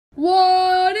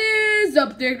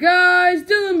up there, guys?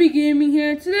 Dylan B Gaming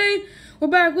here. Today we're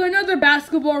back with another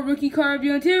basketball rookie card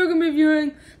review. And today we're going to be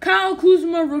reviewing Kyle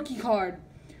Kuzma rookie card.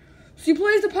 So he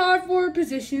plays the power forward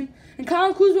position, and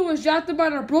Kyle Kuzma was drafted by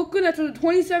the Brooklyn Nets with the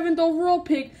 27th overall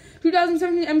pick,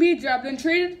 2017 NBA draft, then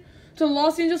traded to the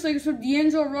Los Angeles Lakers for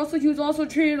D'Angelo Russell. He was also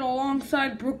traded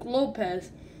alongside Brook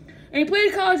Lopez. And he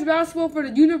played college basketball for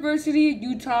the University of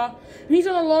Utah. And he's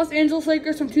on the Los Angeles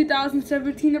Lakers from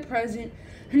 2017 to present.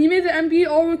 And he made the NBA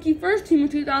All-Rookie First Team in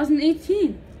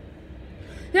 2018.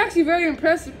 He's actually very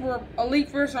impressive for a late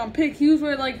first-round pick. He was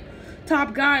with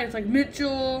top guys like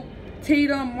Mitchell,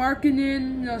 Tatum,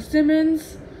 Markkanen,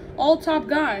 Simmons, all top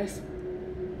guys.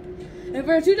 And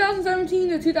for the 2017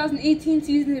 to 2018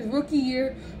 season, his rookie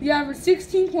year, he averaged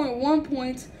 16.1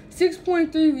 points,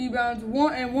 6.3 rebounds, and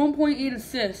 1.8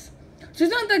 assists. So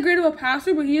he's not that great of a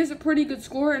passer, but he is a pretty good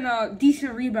scorer and a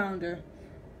decent rebounder.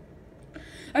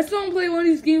 I saw him play one of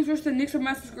these games versus the Knicks or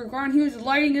Madison Square Garden. He was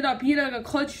lighting it up. He had a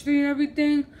clutch three and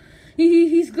everything.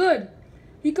 He's good.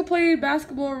 He could play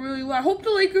basketball really well. I hope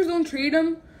the Lakers don't trade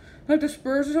him, like the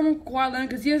Spurs or something, Kawhi Leonard,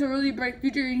 because he has a really bright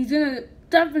future, and he's gonna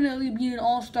definitely be an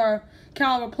all-star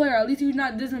caliber player. At least if he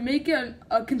doesn't make it,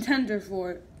 a contender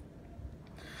for it.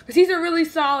 Because he's a really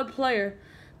solid player,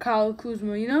 Kyle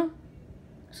Kuzma,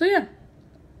 So yeah.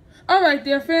 Alright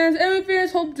there, fans. NBA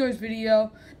fans, hope you enjoyed this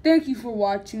video. Thank you for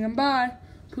watching, and bye.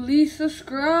 Please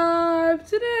subscribe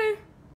today.